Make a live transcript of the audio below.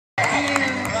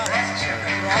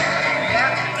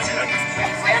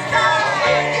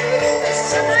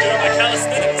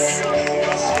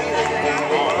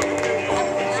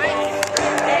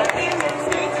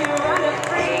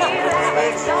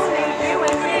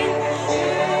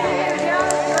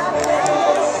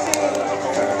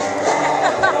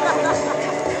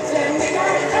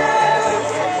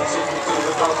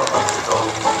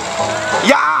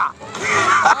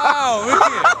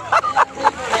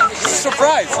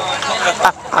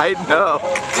I know.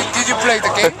 Did you play the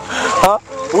game? Huh?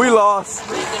 We lost.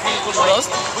 We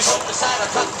lost?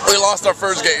 We lost our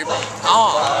first game.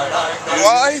 Oh.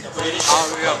 Why?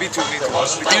 Yeah, me too.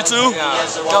 You too? Yeah.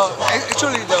 No,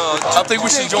 actually I think we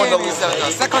should join the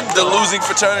losing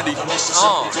fraternity.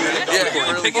 Oh.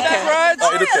 Yeah. Piggyback rides?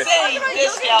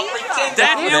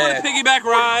 Dad, you want a piggyback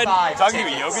ride? Talking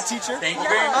to a yoga teacher? Thank you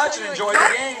very much and enjoy the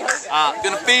games.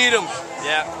 Gonna feed them.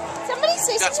 Yeah. Somebody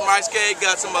say Got some rice cake,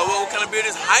 got some, what kind of beer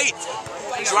is height?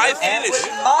 Dry finish.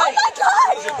 Oh my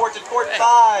God! Report to court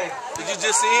 5. Did you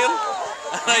just see him?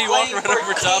 You walked right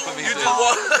over top of me. You just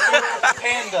walked.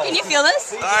 Panda. Can you feel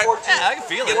this? All right. Yeah, I can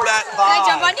feel it. Get back. Can I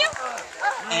jump on you?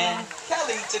 And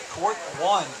Kelly to court 1.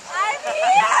 I'm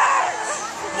here!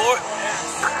 More.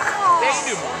 They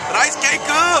do more. Rice cake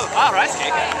good. Ah, rice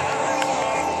cake.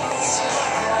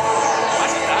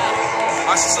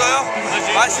 Watch yourself.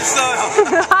 Watch yourself.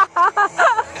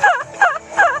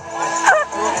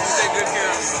 Take good care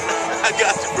of me. I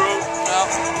got you, bro.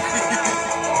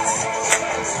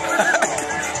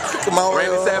 Come on,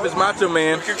 Randy Savage Macho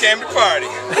Man. Look who came to party.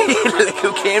 Look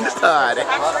who came to party.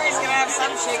 I'm sure he's gonna have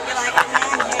some shit you like.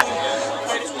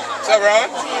 What's up, Ron?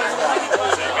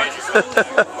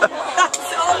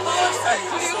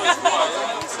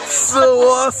 So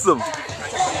awesome.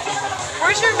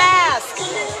 Where's your mask?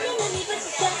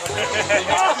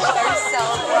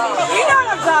 You know what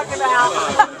I'm talking about.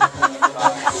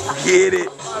 Get it.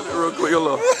 Real quick,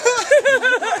 look.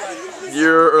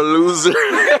 You're a loser.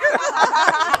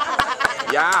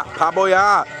 야,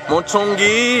 바보야.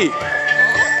 멍청이.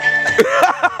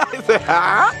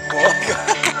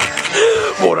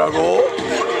 뭐라고?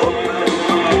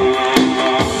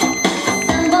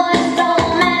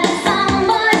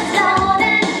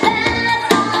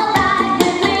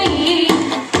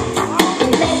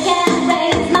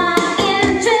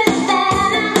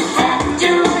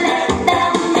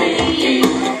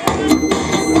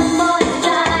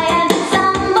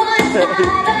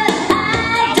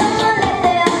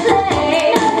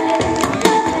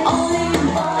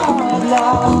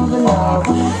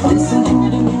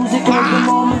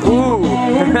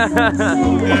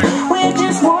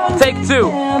 Take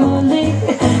 2.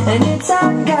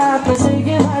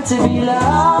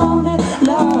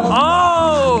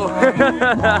 Oh!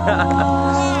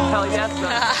 Hell yes,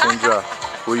 Indra,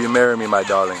 will you marry me, my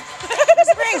darling? Where's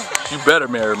the ring? You better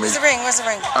marry me. Where's the ring? Where's the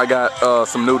ring? I got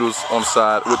some noodles on the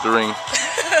side with the ring.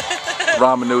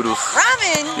 Ramen noodles.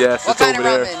 Ramen? Yes, what it's kind over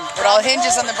of there. ramen? It all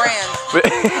hinges on the brand.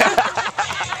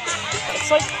 It's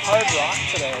like hard rock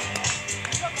today.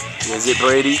 Is it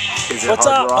Brady? Is it What's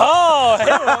hard up? rock? Oh,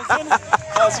 hey, Wilson.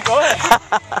 How's it going?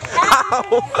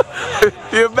 Ow!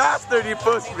 You bastard, you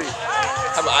pushed me.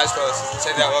 Have my eyes closed.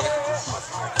 Say that, Logan.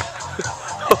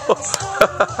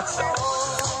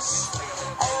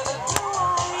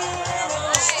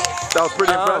 That was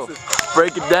pretty impressive.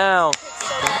 Break it down.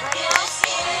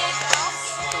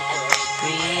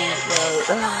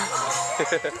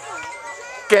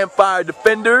 Campfire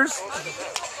defenders.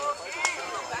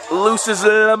 Luce's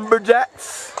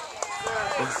lumberjacks.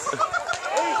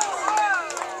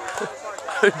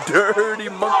 Dirty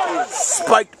monkey.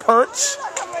 Spiked punch.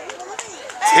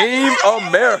 Team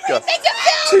America.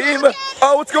 Team.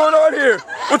 Oh, what's going on here?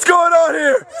 What's going on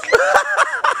here?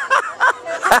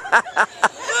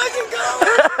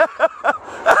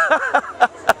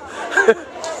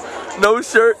 No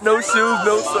shirt, no shoes,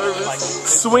 no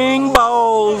service. Swing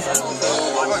balls.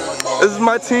 This is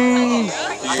my team.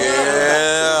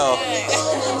 Yeah.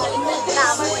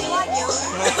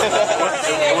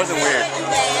 It wasn't weird.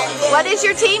 What is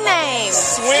your team name?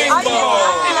 Swing ball.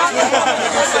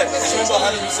 Swing ball,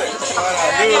 how do you say?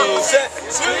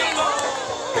 Swing ball.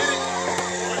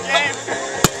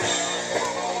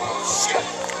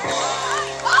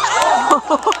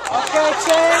 Okay,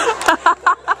 Shane.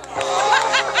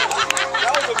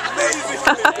 That was amazing.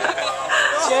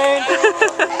 Shane.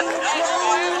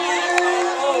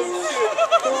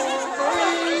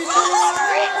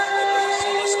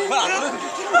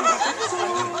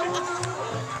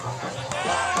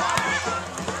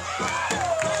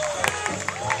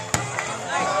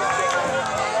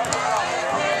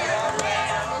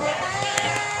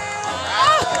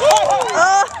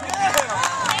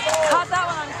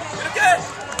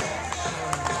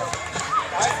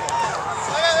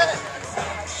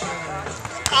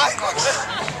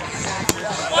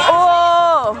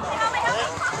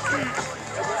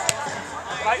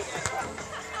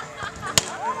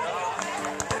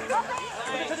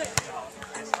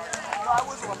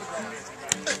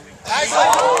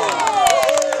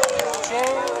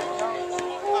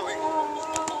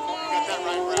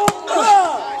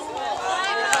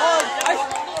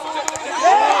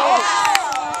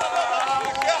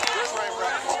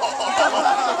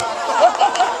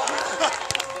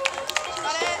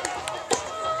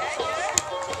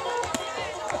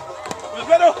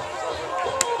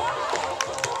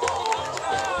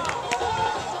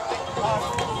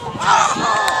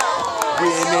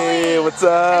 what's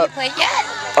up? Have you played yet?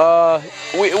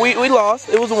 We lost.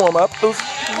 It was a warm up. Warm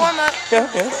up. Yeah.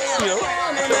 You know.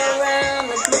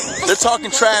 They're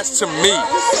talking trash to me.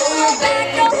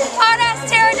 Hard-ass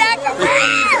pterodactyl.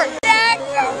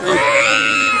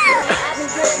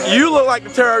 You look like the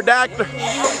pterodactyl.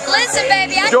 Listen,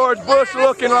 baby. George Bush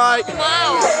looking like.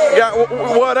 Yeah,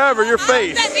 whatever your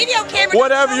face.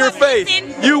 Whatever your face.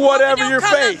 You whatever your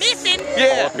face.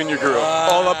 Yeah. All up in your grill.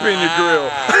 All up in your grill.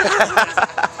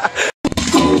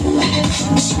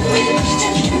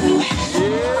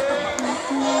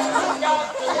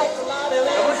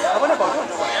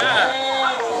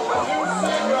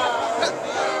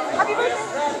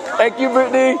 Thank you,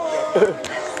 Brittany.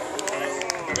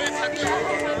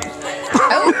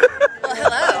 Oh, well,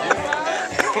 hello.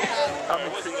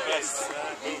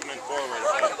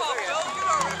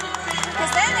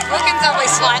 Logan's always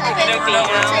slightly goofy, you know.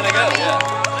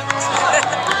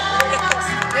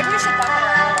 Maybe we should buckle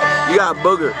around. You got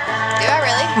booger. Do I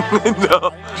really? No.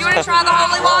 You want to try the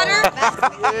holy water?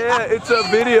 Yeah, it's a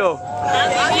video.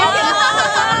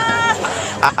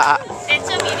 It's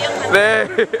a medium. There.